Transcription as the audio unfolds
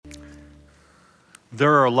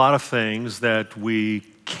There are a lot of things that we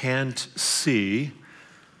can't see,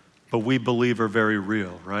 but we believe are very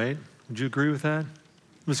real, right? Would you agree with that?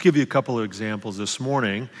 Let's give you a couple of examples. This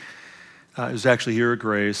morning, it was actually here at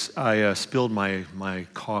Grace. I spilled my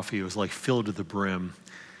coffee. It was like filled to the brim.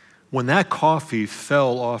 When that coffee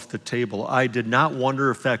fell off the table, I did not wonder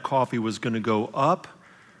if that coffee was going to go up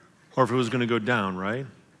or if it was going to go down, right?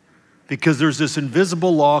 Because there's this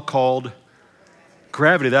invisible law called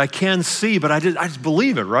gravity that I can see, but I just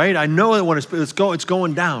believe it, right? I know that when it's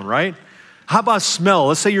going down, right? How about smell?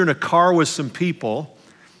 Let's say you're in a car with some people,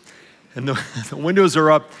 and the windows are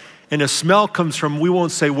up, and a smell comes from, we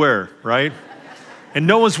won't say where, right? And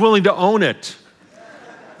no one's willing to own it.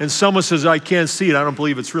 And someone says, I can't see it, I don't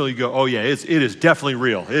believe it's real. You go, oh yeah, it is definitely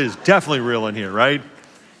real. It is definitely real in here, right?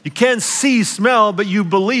 You can't see smell, but you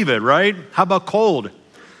believe it, right? How about cold?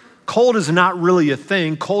 Cold is not really a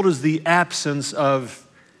thing. Cold is the absence of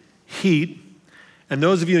heat. And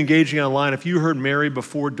those of you engaging online, if you heard Mary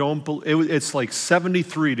before, it's like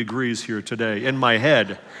 73 degrees here today in my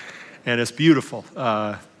head, and it's beautiful.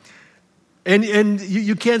 And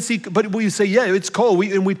you can't see, but we say, yeah, it's cold,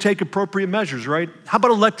 we take appropriate measures, right? How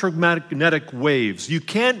about electromagnetic waves? You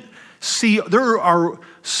can't see, there are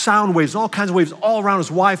sound waves, all kinds of waves all around us,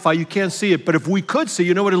 Wi-Fi, you can't see it, but if we could see,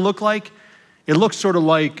 you know what it looked like? It looks sort of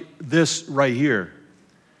like this right here.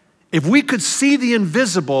 If we could see the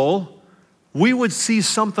invisible, we would see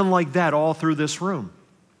something like that all through this room.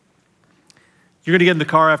 You're going to get in the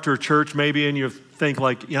car after church maybe, and you think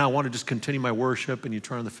like, I want to just continue my worship, and you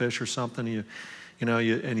turn on the fish or something, you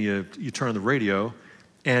turn on the radio,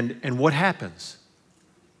 and what happens?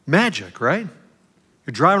 Magic, right?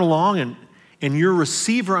 You're driving along, and your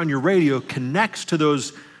receiver on your radio connects to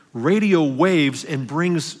those radio waves and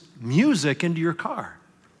brings music into your car.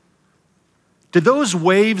 Did those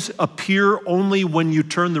waves appear only when you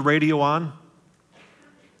turn the radio on?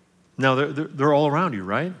 No, they're all around you,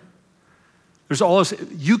 right? There's all this,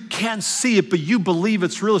 you can't see it, but you believe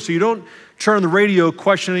it's real. So you don't turn on the radio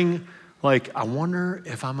questioning, like, I wonder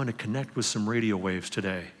if I'm going to connect with some radio waves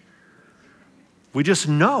today. We just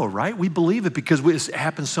know, right? We believe it because it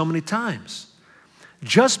happens so many times.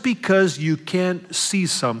 Just because you can't see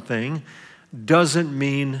something doesn't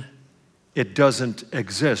mean it doesn't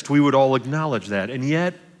exist. We would all acknowledge that. And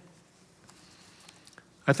yet,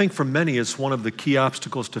 I think for many, it's one of the key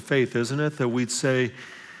obstacles to faith, isn't it? That we'd say,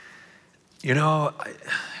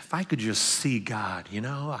 if I could just see God,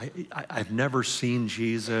 I've never seen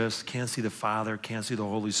Jesus, can't see the Father, can't see the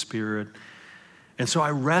Holy Spirit. And so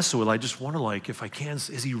I wrestle with, I just wonder, if I can,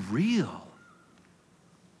 is he real?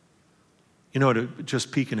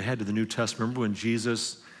 Just peeking ahead to the New Testament, remember when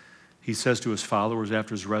Jesus, he says to his followers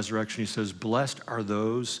after his resurrection, he says, blessed are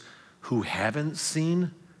those who haven't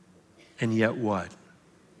seen, and yet what?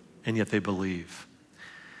 And yet they believe.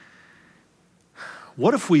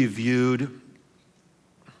 What if we viewed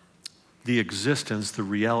the existence, the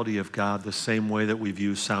reality of God the same way that we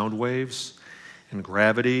view sound waves and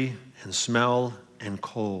gravity and smell and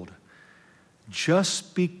cold?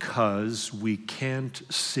 Just because we can't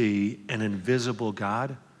see an invisible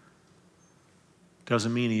God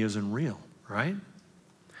doesn't mean he isn't real, right?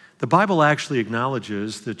 The Bible actually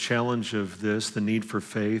acknowledges the challenge of this, the need for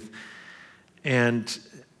faith. And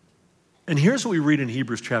here's what we read in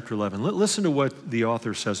Hebrews chapter 11. Listen to what the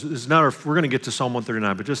author says. We're going to get to Psalm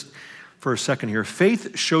 139, but just for a second here.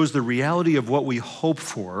 Faith shows the reality of what we hope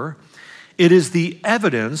for. It is the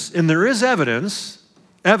evidence, and there is evidence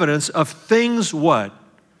of things what?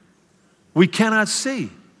 We cannot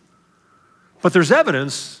see. But there's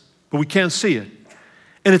evidence, but we can't see it.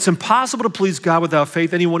 And it's impossible to please God without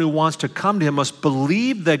faith. Anyone who wants to come to him must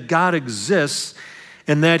believe that God exists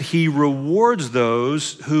and that he rewards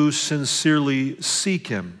those who sincerely seek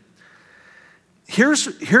him.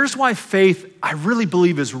 Here's why faith, I really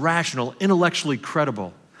believe, is rational, intellectually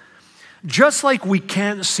credible. Just like we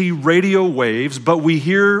can't see radio waves, but we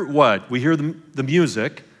hear what? We hear the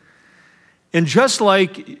music. And just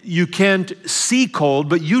like you can't see cold,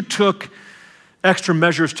 but you took extra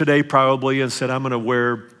measures today probably and said, I'm going to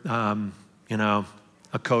wear,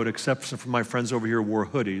 a coat, except for my friends over here wore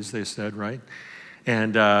hoodies, they said, right?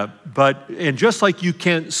 And just like you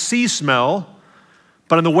can't see smell,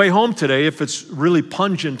 but on the way home today, if it's really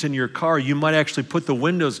pungent in your car, you might actually put the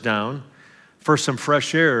windows down for some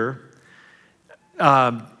fresh air.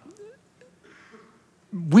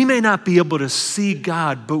 We may not be able to see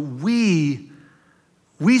God, but we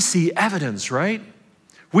see evidence, right?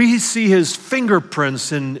 We see his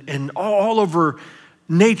fingerprints and all over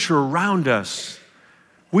nature around us.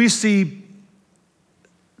 We see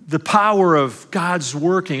the power of God's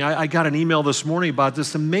working. I got an email this morning about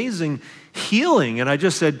this amazing healing, and I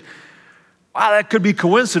just said, wow, that could be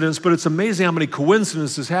coincidence, but it's amazing how many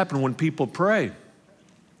coincidences happen when people pray.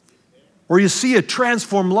 Or you see a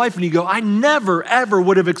transformed life and you go, I never, ever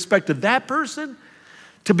would have expected that person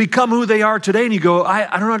to become who they are today. And you go,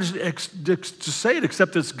 I don't know how to say it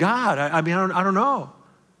except it's God. I don't know.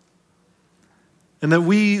 And that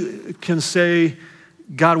we can say,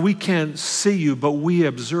 God, we can't see you, but we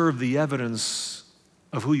observe the evidence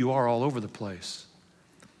of who you are all over the place.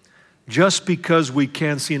 Just because we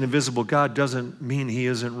can't see an invisible God doesn't mean he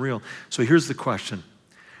isn't real. So here's the question.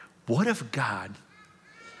 What if God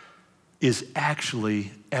is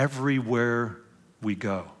actually everywhere we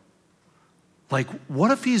go? Like,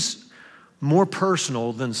 what if he's more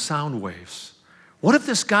personal than sound waves? What if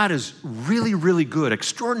this God is really, really good,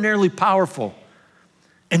 extraordinarily powerful,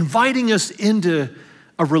 inviting us into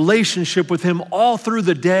a relationship with him all through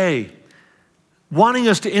the day, wanting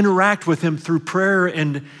us to interact with him through prayer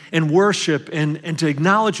and worship and to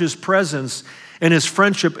acknowledge his presence and his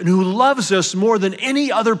friendship, and who loves us more than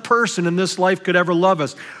any other person in this life could ever love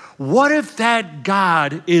us? What if that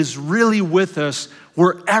God is really with us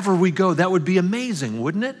wherever we go? That would be amazing,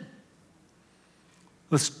 wouldn't it?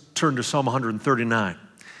 Let's turn to Psalm 139.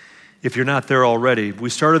 If you're not there already,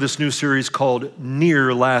 we started this new series called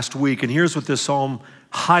Near last week, and here's what this psalm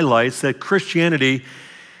highlights: that Christianity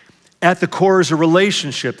at the core is a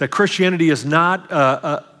relationship, that Christianity is not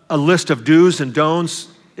a list of do's and don'ts.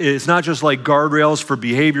 It's not just like guardrails for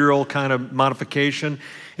behavioral kind of modification.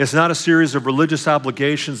 It's not a series of religious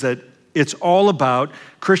obligations. That it's all about,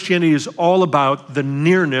 Christianity is all about the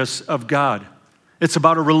nearness of God. It's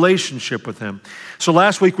about a relationship with him. So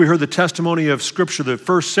last week we heard the testimony of Scripture, the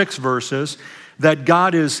first 6 verses, that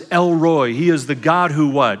God is El Roi. He is the God who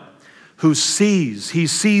what? Who sees. He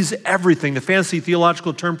sees everything. The fancy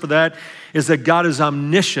theological term for that is that God is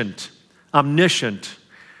omniscient. Omniscient.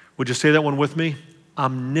 Would you say that one with me?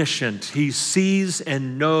 Omniscient. He sees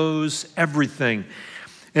and knows everything.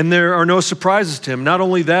 And there are no surprises to him. Not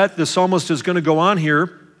only that, the psalmist is going to go on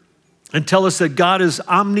here and tell us that God is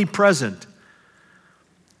omnipresent.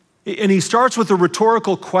 And he starts with a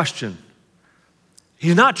rhetorical question.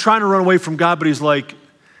 He's not trying to run away from God, but he's like,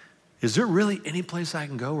 is there really any place I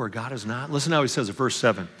can go where God is not? Listen how he says it, verse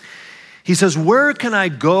 7. He says, where can I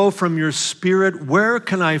go from your spirit? Where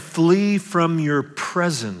can I flee from your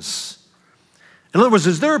presence? In other words,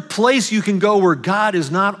 is there a place you can go where God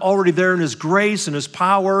is not already there in his grace and his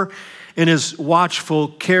power and his watchful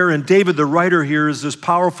care? And David, the writer here, is this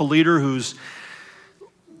powerful leader who's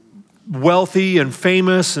wealthy and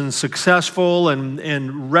famous and successful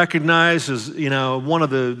and recognized as, one of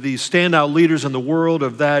the standout leaders in the world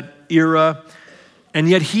of that era. And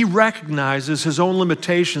yet he recognizes his own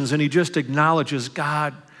limitations and he just acknowledges,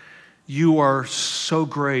 God, you are so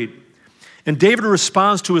great. And David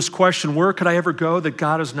responds to his question, where could I ever go that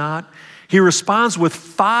God is not? He responds with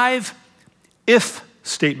 5 if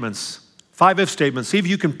statements. 5 if statements. See if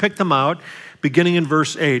you can pick them out, beginning in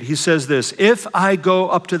verse 8. He says this: if I go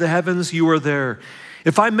up to the heavens, you are there.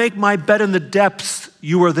 If I make my bed in the depths,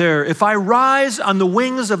 you are there. If I rise on the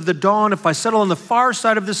wings of the dawn, if I settle on the far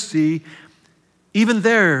side of the sea, even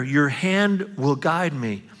there your hand will guide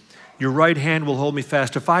me. Your right hand will hold me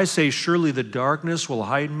fast. If I say, surely the darkness will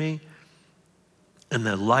hide me, and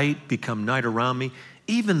the light become night around me,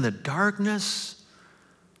 even the darkness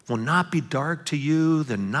will not be dark to you.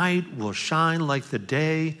 The night will shine like the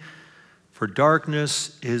day, for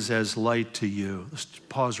darkness is as light to you. Let's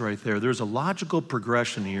pause right there. There's a logical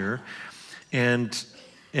progression here. And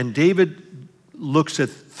David looks at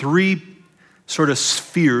 3 sort of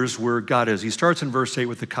spheres where God is. He starts in verse 8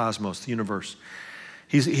 with the cosmos, the universe.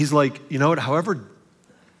 He's like, you know what,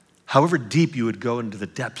 however deep you would go into the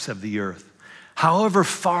depths of the earth, however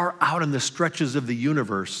far out in the stretches of the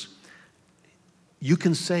universe, you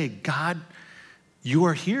can say, God, you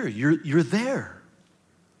are here. You're there.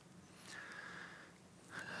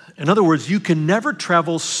 In other words, you can never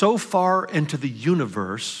travel so far into the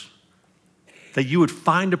universe that you would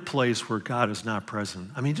find a place where God is not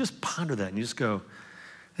present. I mean, just ponder that and you just go,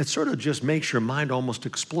 it sort of just makes your mind almost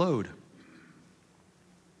explode.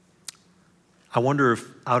 I wonder if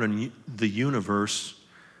out in the universe,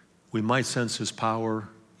 we might sense his power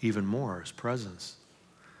even more, his presence.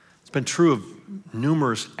 It's been true of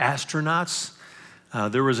numerous astronauts.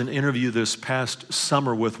 There was an interview this past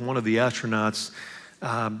summer with one of the astronauts,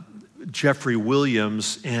 Jeffrey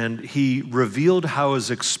Williams, and he revealed how his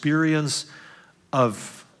experience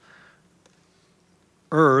of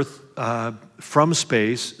Earth from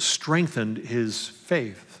space strengthened his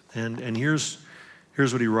faith. And here's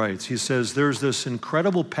Here's what he writes. He says, there's this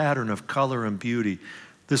incredible pattern of color and beauty.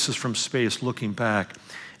 This is from space looking back.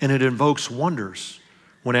 And it invokes wonders.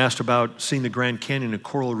 When asked about seeing the Grand Canyon and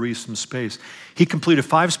coral reefs from space, he completed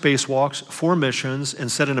 5 spacewalks, 4 missions,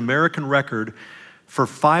 and set an American record for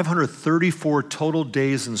 534 total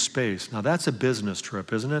days in space. Now that's a business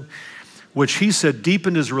trip, isn't it? Which he said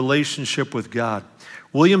deepened his relationship with God.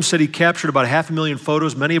 Williams said he captured about 500,000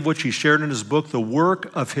 photos, many of which he shared in his book, The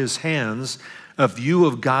Work of His Hands, a view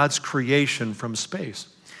of God's creation from space.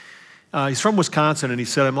 He's from Wisconsin, and he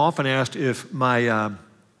said, I'm often asked if my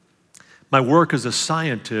work as a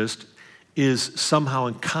scientist is somehow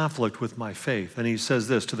in conflict with my faith. And he says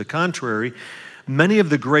this, to the contrary, many of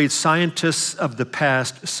the great scientists of the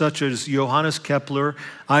past, such as Johannes Kepler,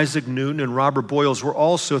 Isaac Newton, and Robert Boyle, were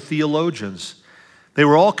also theologians. They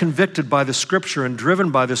were all convicted by the Scripture and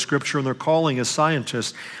driven by the Scripture in their calling as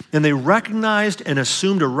scientists. And they recognized and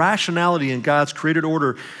assumed a rationality in God's created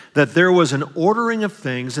order, that there was an ordering of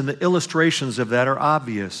things, and the illustrations of that are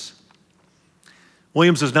obvious.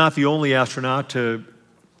 Williams is not the only astronaut to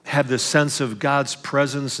have this sense of God's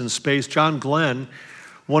presence in space. John Glenn,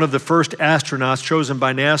 one of the first astronauts chosen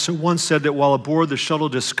by NASA, once said that while aboard the shuttle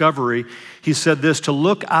Discovery, he said this, to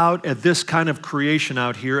look out at this kind of creation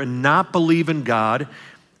out here and not believe in God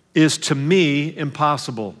is, to me,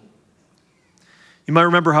 impossible. You might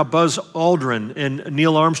remember how Buzz Aldrin and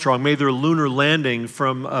Neil Armstrong made their lunar landing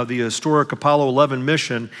from the historic Apollo 11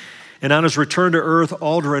 mission. And on his return to Earth,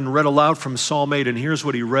 Aldrin read aloud from Psalm 8, and here's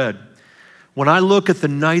what he read. When I look at the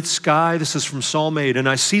night sky, this is from Psalm 8, and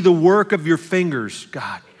I see the work of your fingers,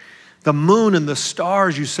 God, the moon and the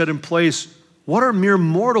stars you set in place, what are mere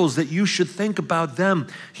mortals that you should think about them,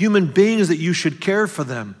 human beings that you should care for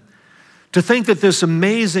them? To think that this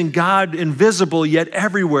amazing God, invisible yet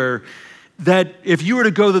everywhere, that if you were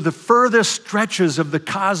to go to the furthest stretches of the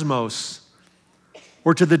cosmos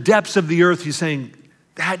or to the depths of the earth, he's saying,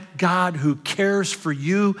 that God who cares for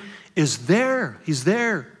you is there. He's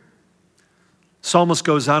there. Psalmist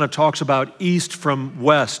goes on and talks about east from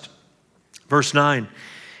west. Verse 9,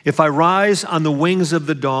 if I rise on the wings of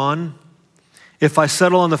the dawn, if I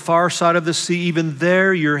settle on the far side of the sea, even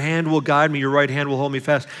there your hand will guide me, your right hand will hold me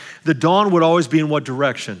fast. The dawn would always be in what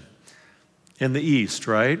direction? In the east,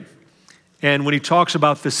 right? And when he talks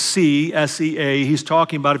about the sea, S-E-A, he's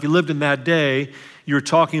talking about if you lived in that day, you're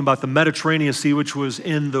talking about the Mediterranean Sea, which was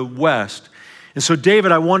in the west. And so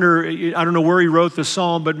David, I wonder, I don't know where he wrote the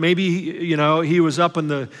psalm, but maybe, he was up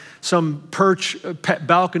in some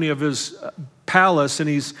balcony of his palace,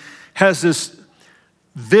 and has this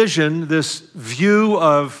vision, this view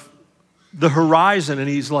of the horizon, and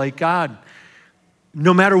he's like, God,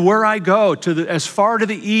 no matter where I go, as far to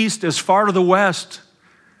the east, as far to the west,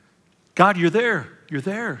 God, you're there. You're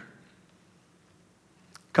there.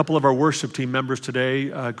 A couple of our worship team members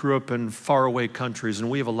today grew up in faraway countries, and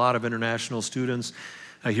we have a lot of international students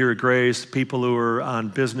here at Grace, people who are on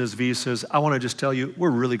business visas. I want to just tell you, we're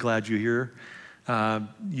really glad you're here.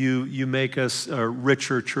 You make us a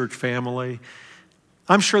richer church family.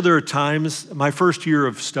 I'm sure there are times, my first year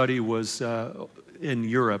of study was in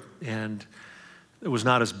Europe, and it was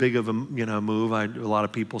not as big of a move. A lot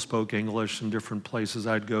of people spoke English in different places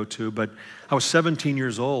I'd go to, but I was 17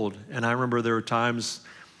 years old, and I remember there were times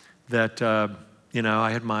that, I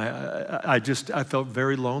felt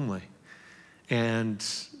very lonely. And,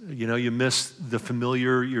 you miss the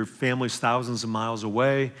familiar, your family's thousands of miles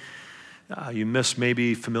away. You miss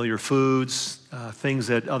maybe familiar foods, things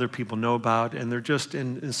that other people know about. And they're just,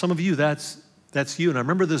 and some of you, that's you. And I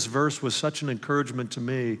remember this verse was such an encouragement to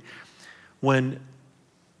me when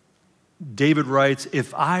David writes,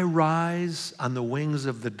 if I rise on the wings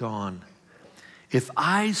of the dawn, if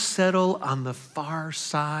I settle on the far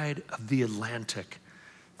side of the Atlantic,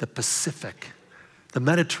 the Pacific, the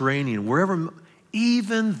Mediterranean, wherever,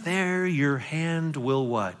 even there your hand will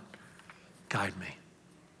what? Guide me.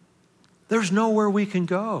 There's nowhere we can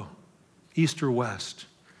go, east or west,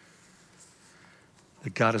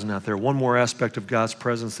 that God is not there. One more aspect of God's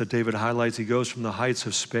presence that David highlights, he goes from the heights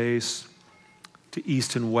of space to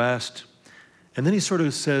east and west, and then he sort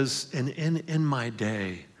of says, in my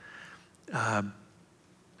day,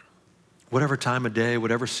 whatever time of day,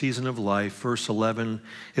 whatever season of life, verse 11,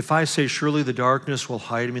 if I say, surely the darkness will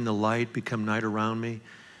hide me and the light become night around me,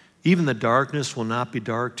 even the darkness will not be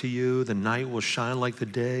dark to you, the night will shine like the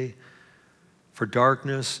day, for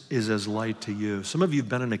darkness is as light to you. Some of you have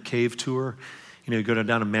been on a cave tour, you go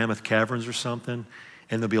down to Mammoth Caverns or something,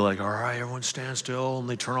 and they'll be like, all right, everyone stand still, and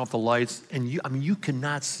they turn off the lights, and you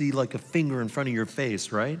cannot see like a finger in front of your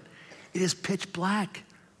face, right? It is pitch black.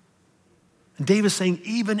 And David's saying,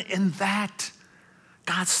 even in that,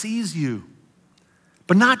 God sees you.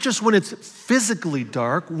 But not just when it's physically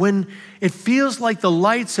dark, when it feels like the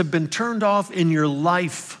lights have been turned off in your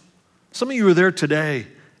life. Some of you are there today,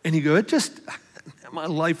 and you go, it just, my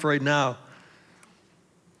life right now.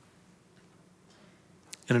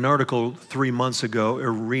 In an article 3 months ago,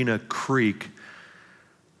 Irina Creek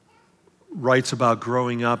writes about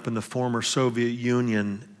growing up in the former Soviet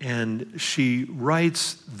Union, and she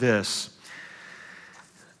writes this,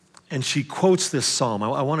 and she quotes this psalm.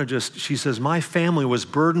 I want to just, she says, my family was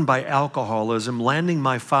burdened by alcoholism, landing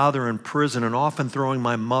my father in prison and often throwing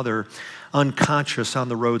my mother unconscious on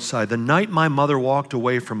the roadside. The night my mother walked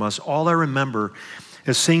away from us, all I remember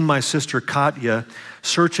is seeing my sister Katya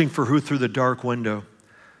searching for her through the dark window.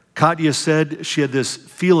 Katya said she had this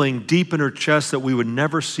feeling deep in her chest that we would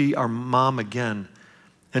never see our mom again.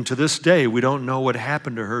 And to this day, we don't know what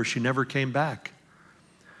happened to her. She never came back.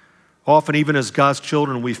 Often, even as God's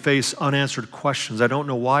children, we face unanswered questions. I don't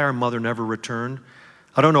know why our mother never returned.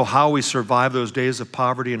 I don't know how we survived those days of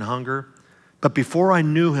poverty and hunger. But before I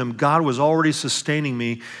knew him, God was already sustaining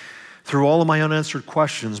me through all of my unanswered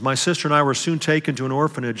questions. My sister and I were soon taken to an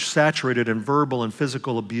orphanage saturated in verbal and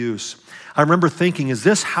physical abuse. I remember thinking, is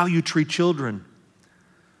this how you treat children?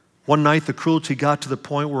 One night, the cruelty got to the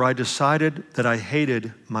point where I decided that I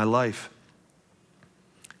hated my life.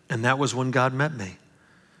 And that was when God met me.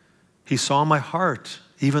 He saw my heart,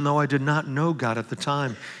 even though I did not know God at the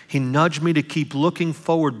time. He nudged me to keep looking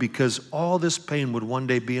forward because all this pain would one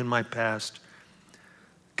day be in my past.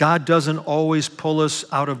 God doesn't always pull us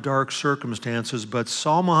out of dark circumstances, but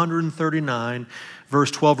Psalm 139,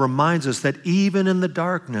 verse 12 reminds us that even the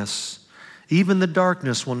darkness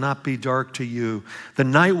will not be dark to you. The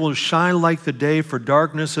night will shine like the day, for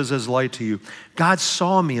darkness is as light to you. God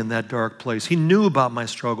saw me in that dark place. He knew about my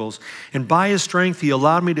struggles, and by his strength, he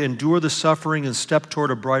allowed me to endure the suffering and step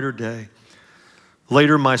toward a brighter day.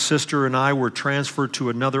 Later, my sister and I were transferred to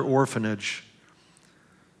another orphanage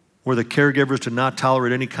where the caregivers did not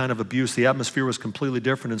tolerate any kind of abuse. The atmosphere was completely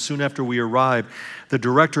different, and soon after we arrived, the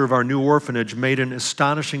director of our new orphanage made an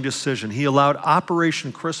astonishing decision. He allowed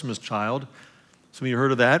Operation Christmas Child, some of you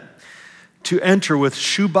heard of that, to enter with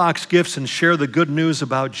shoebox gifts and share the good news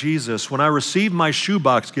about Jesus. When I received my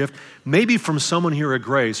shoebox gift, maybe from someone here at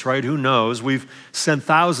Grace, right? Who knows? We've sent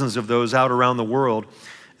thousands of those out around the world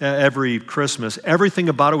every Christmas. Everything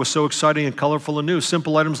about it was so exciting and colorful and new.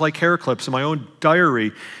 Simple items like hair clips and my own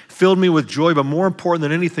diary filled me with joy, but more important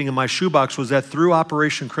than anything in my shoebox was that through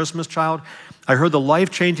Operation Christmas Child, I heard the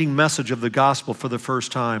life-changing message of the gospel for the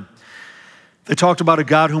first time. They talked about a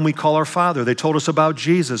God whom we call our Father. They told us about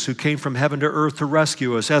Jesus who came from heaven to earth to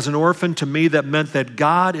rescue us. As an orphan, to me, that meant that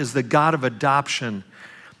God is the God of adoption.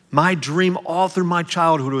 My dream all through my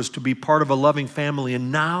childhood was to be part of a loving family,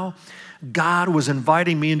 and now God was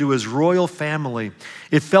inviting me into his royal family.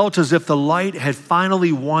 It felt as if the light had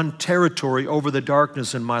finally won territory over the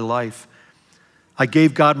darkness in my life. I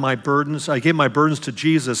gave God my burdens. I gave my burdens to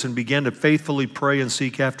Jesus and began to faithfully pray and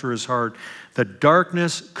seek after his heart. The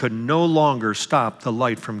darkness could no longer stop the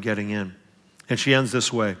light from getting in. And she ends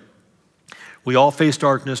this way. We all face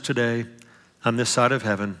darkness today on this side of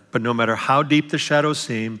heaven, but no matter how deep the shadows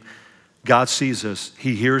seem, God sees us.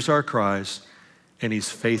 He hears our cries, and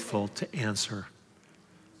he's faithful to answer.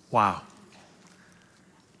 Wow.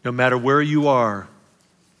 No matter where you are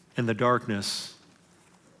in the darkness,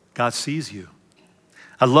 God sees you.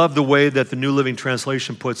 I love the way that the New Living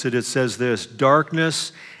Translation puts it. It says this,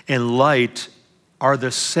 darkness and light are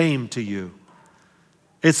the same to you.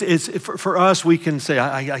 It's for us, we can say,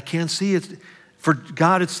 I can't see it. For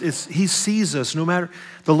God, he sees us. No matter,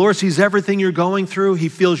 the Lord sees everything you're going through. He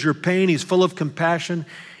feels your pain. He's full of compassion,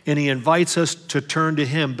 and he invites us to turn to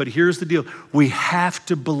him. But here's the deal. We have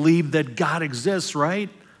to believe that God exists, right?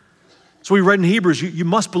 So we read in Hebrews, you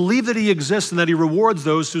must believe that he exists and that he rewards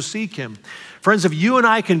those who seek him. Friends, if you and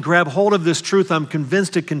I can grab hold of this truth, I'm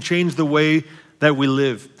convinced it can change the way that we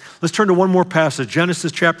live. Let's turn to one more passage,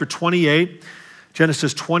 Genesis chapter 28.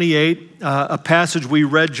 Genesis 28, a passage we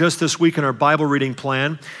read just this week in our Bible reading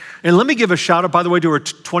plan. And let me give a shout out, by the way, to our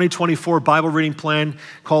 2024 Bible reading plan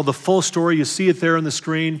called The Full Story. You see it there on the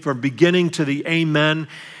screen from beginning to the Amen.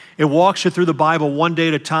 It walks you through the Bible one day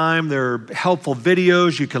at a time. There are helpful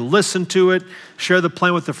videos. You can listen to it, share the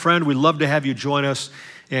plan with a friend. We'd love to have you join us,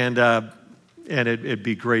 and it'd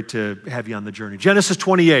be great to have you on the journey. Genesis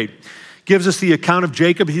 28 gives us the account of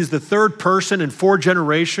Jacob. He's the third person in 4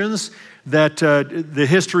 generations that the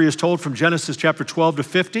history is told from Genesis chapter 12 to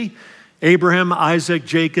 50. Abraham, Isaac,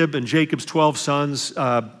 Jacob, and Jacob's 12 sons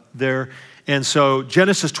there. And so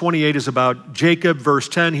Genesis 28 is about Jacob. Verse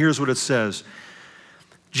 10, here's what it says.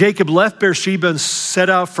 Jacob left Beersheba and set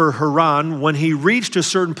out for Haran. When he reached a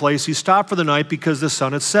certain place, he stopped for the night because the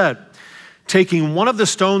sun had set. Taking one of the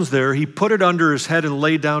stones there, he put it under his head and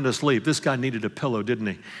lay down to sleep. This guy needed a pillow, didn't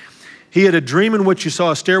he? He had a dream in which he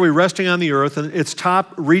saw a stairway resting on the earth and its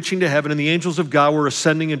top reaching to heaven, and the angels of God were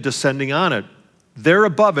ascending and descending on it. There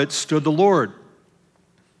above it stood the Lord.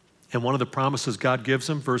 And one of the promises God gives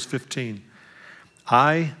him, verse 15,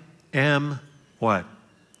 I am what?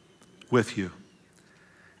 With you,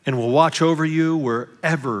 and will watch over you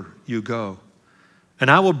wherever you go. And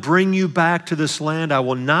I will bring you back to this land. I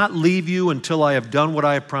will not leave you until I have done what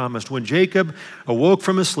I have promised. When Jacob awoke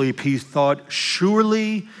from his sleep, he thought,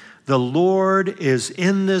 surely the Lord is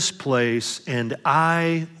in this place, and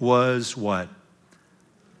I was what?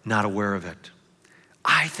 Not aware of it.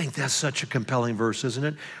 I think that's such a compelling verse, isn't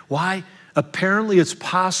it? Why? Apparently it's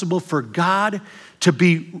possible for God to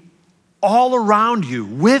be all around you,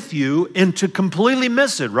 with you, and to completely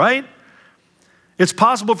miss it, right? It's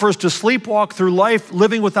possible for us to sleepwalk through life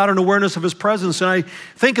living without an awareness of his presence. And I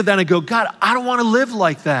think of that and I go, God, I don't want to live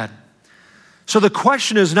like that. So the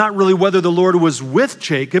question is not really whether the Lord was with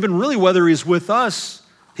Jacob and really whether he's with us.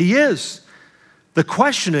 He is. The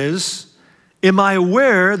question is, am I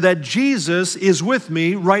aware that Jesus is with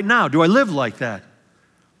me right now? Do I live like that?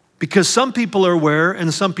 Because some people are aware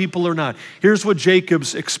and some people are not. Here's what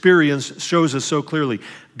Jacob's experience shows us so clearly.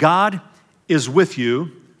 God is with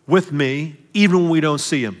you, with me, even when we don't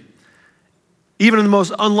see him. Even in the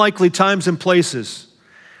most unlikely times and places.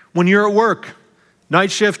 When you're at work,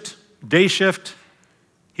 night shift, day shift,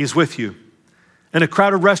 he's with you. In a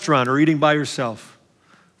crowded restaurant or eating by yourself.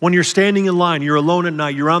 When you're standing in line, you're alone at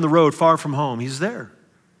night, you're on the road far from home, he's there.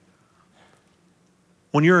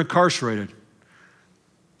 When you're incarcerated,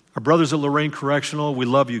 our brothers at Lorraine Correctional, we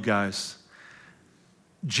love you guys.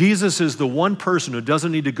 Jesus is the one person who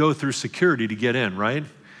doesn't need to go through security to get in, right?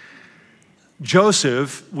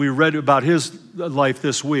 Joseph, we read about his life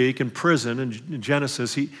this week in prison in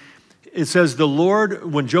Genesis. It says the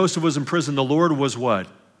Lord, when Joseph was in prison, the Lord was what?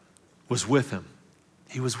 Was with him.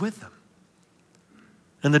 He was with him.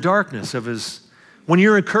 In the darkness of his, when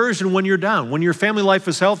you're encouraged and when you're down, when your family life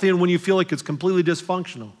is healthy and when you feel like it's completely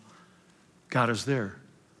dysfunctional, God is there.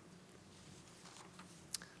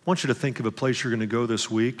 I want you to think of a place you're going to go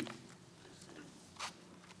this week.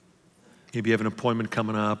 Maybe you have an appointment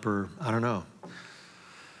coming up or I don't know.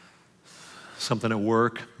 Something at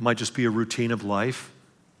work. Might just be a routine of life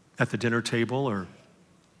at the dinner table or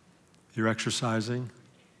you're exercising.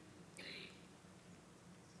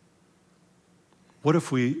 What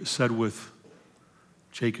if we said with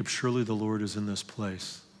Jacob, surely the Lord is in this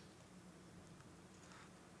place?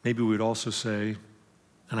 Maybe we'd also say,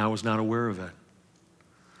 and I was not aware of it.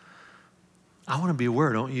 I want to be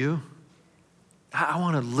aware, don't you? I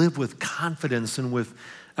want to live with confidence and with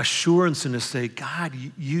assurance and to say, God,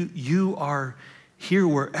 you are here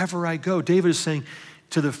wherever I go. David is saying,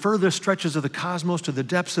 to the furthest stretches of the cosmos, to the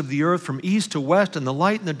depths of the earth, from east to west, and the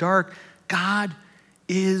light and the dark, God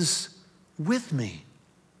is with me.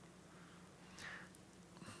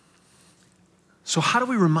 So how do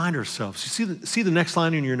we remind ourselves? You see the next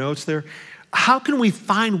line in your notes there? How can we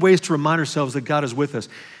find ways to remind ourselves that God is with us?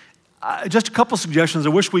 Just a couple suggestions. I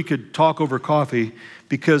wish we could talk over coffee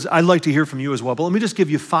because I'd like to hear from you as well. But let me just give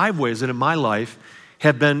you 5 ways that in my life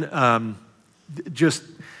have been just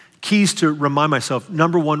keys to remind myself.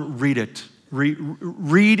 Number 1, read it. Read,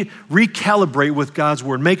 recalibrate with God's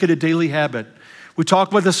word. Make it a daily habit. We talk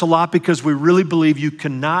about this a lot because we really believe you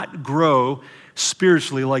cannot grow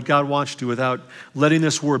spiritually like God wants to without letting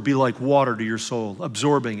this word be like water to your soul,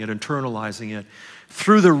 absorbing it, internalizing it.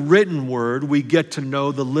 Through the written word, we get to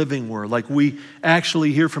know the living word. Like we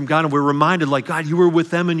actually hear from God and we're reminded like, God, you were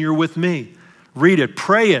with them and you're with me. Read it,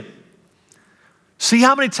 pray it. See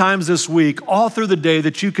how many times this week, all through the day,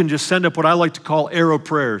 that you can just send up what I like to call arrow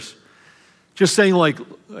prayers. Just saying like,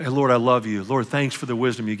 hey, Lord, I love you. Lord, thanks for the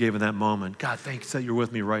wisdom you gave in that moment. God, thanks that you're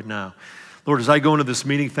with me right now. Lord, as I go into this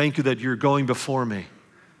meeting, thank you that you're going before me.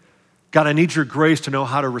 God, I need your grace to know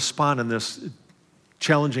how to respond in this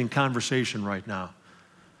challenging conversation right now.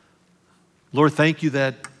 Lord, thank you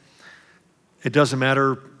that it doesn't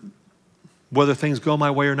matter whether things go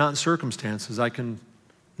my way or not in circumstances. I can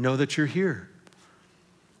know that you're here.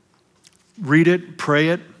 Read it, pray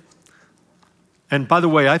it. And by the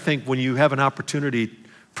way, I think when you have an opportunity,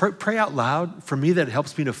 pray out loud. For me, that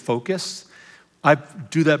helps me to focus. I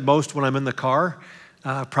do that most when I'm in the car,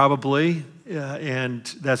 probably. And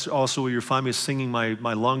that's also where you'll find me singing my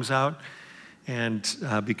lungs out. And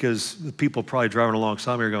because the people probably driving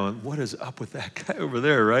alongside me are going, what is up with that guy over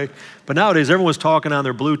there, right? But nowadays, everyone's talking on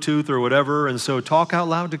their Bluetooth or whatever, and so talk out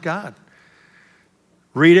loud to God.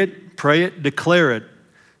 Read it, pray it, declare it.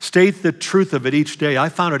 State the truth of it each day. I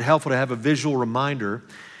found it helpful to have a visual reminder.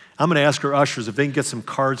 I'm going to ask our ushers if they can get some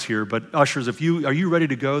cards here. But ushers, are you ready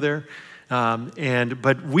to go there?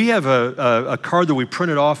 But we have a card that we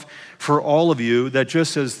printed off for all of you that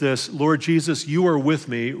just says this: Lord Jesus, you are with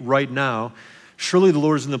me right now. Surely the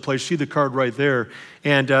Lord is in the place. See the card right there.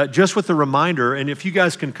 And just with the reminder, and if you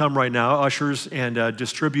guys can come right now, ushers, and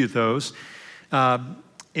distribute those.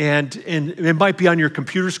 And it might be on your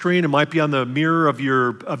computer screen. It might be on the mirror of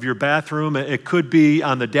your bathroom. It could be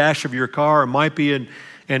on the dash of your car. It might be in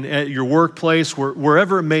at your workplace,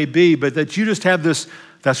 wherever it may be. But that you just have this,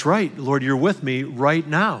 that's right, Lord, you're with me right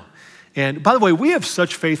now. And by the way, we have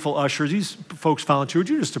such faithful ushers. These folks volunteer. Would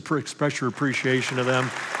you just express your appreciation of them?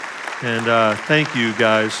 And thank you,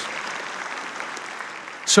 guys.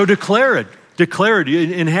 So declare it,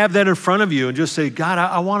 and have that in front of you and just say, God,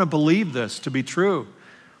 I want to believe this to be true.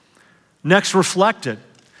 Next, reflect it.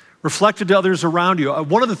 Reflect it to others around you.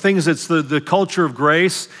 One of the things that's the culture of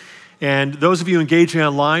grace, and those of you engaging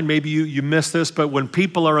online, maybe you missed this, but when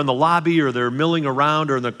people are in the lobby or they're milling around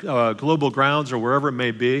or in the global grounds or wherever it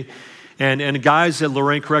may be, and guys at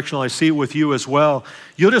Lorraine Correctional, I see it with you as well,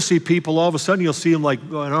 you'll just see people, all of a sudden you'll see them like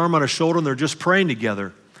an arm on a shoulder and they're just praying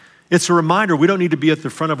together. It's a reminder, we don't need to be at the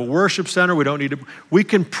front of a worship center. We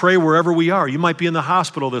can pray wherever we are. You might be in the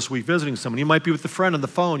hospital this week visiting someone. You might be with a friend on the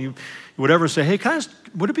phone. Whatever, say, hey,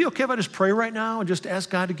 would it be okay if I just pray right now and just ask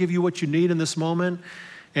God to give you what you need in this moment?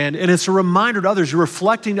 And it's a reminder to others. You're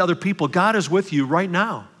reflecting to other people. God is with you right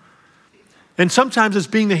now. And sometimes it's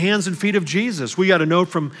being the hands and feet of Jesus. We got a note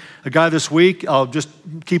from a guy this week. I'll just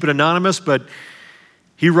keep it anonymous, but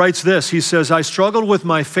he writes this. He says, I struggled with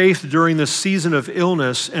my faith during this season of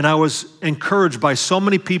illness, and I was encouraged by so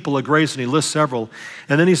many people at Grace, and he lists several.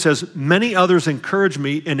 And then he says, many others encouraged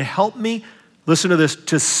me and helped me, listen to this,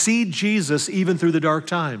 to see Jesus even through the dark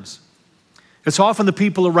times. It's often the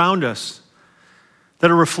people around us that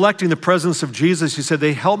are reflecting the presence of Jesus. He said,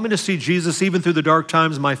 they helped me to see Jesus even through the dark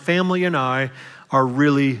times. My family and I are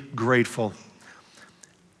really grateful.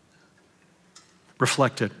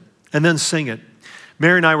 Reflect it, and then sing it.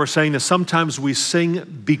 Mary and I were saying that sometimes we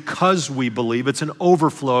sing because we believe. It's an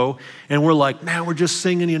overflow, and we're like, man, we're just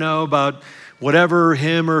singing, about whatever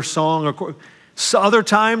hymn or song. So other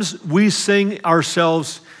times we sing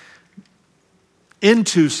ourselves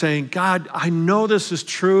into saying, God, I know this is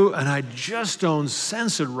true, and I just don't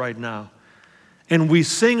sense it right now. And we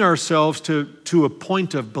sing ourselves to a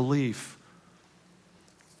point of belief.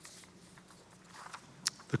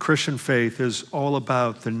 The Christian faith is all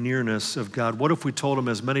about the nearness of God. What if we told him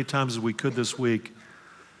as many times as we could this week,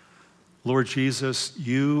 Lord Jesus,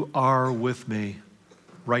 you are with me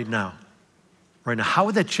right now. Right now. How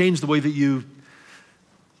would that change the way that you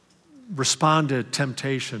respond to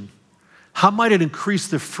temptation? How might it increase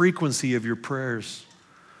the frequency of your prayers?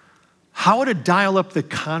 How would it dial up the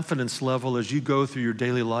confidence level as you go through your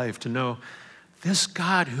daily life to know this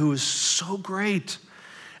God who is so great,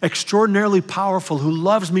 extraordinarily powerful, who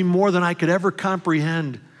loves me more than I could ever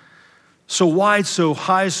comprehend, so wide, so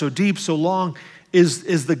high, so deep, so long,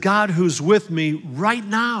 is the God who's with me right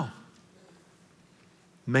now.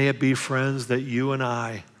 May it be, friends, that you and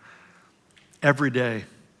I, every day,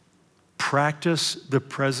 practice the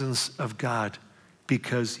presence of God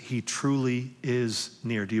because he truly is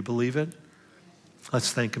near. Do you believe it?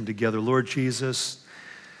 Let's thank him together. Lord Jesus,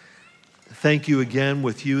 thank you again.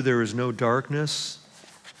 With you there is no darkness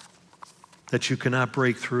that you cannot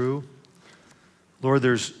break through. Lord,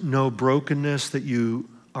 there's no brokenness that you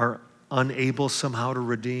are unable somehow to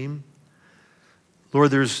redeem.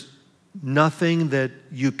 Lord, there's nothing that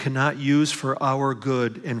you cannot use for our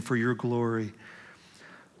good and for your glory.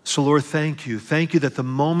 So Lord, thank you. Thank you that the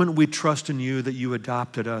moment we trust in you, that you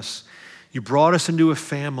adopted us. You brought us into a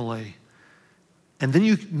family. And then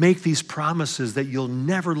you make these promises that you'll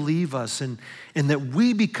never leave us and that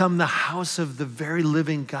we become the house of the very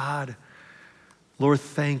living God. Lord,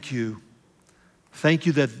 thank you. Thank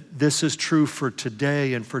you that this is true for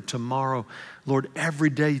today and for tomorrow. Lord, every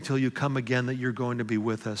day till you come again that you're going to be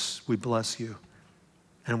with us. We bless you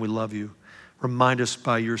and we love you. Remind us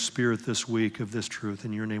by your Spirit this week of this truth.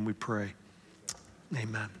 In your name we pray.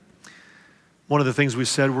 Amen. One of the things we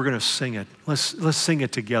said, we're going to sing it. Let's sing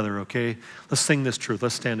it together, okay? Let's sing this truth.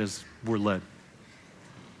 Let's stand as we're led.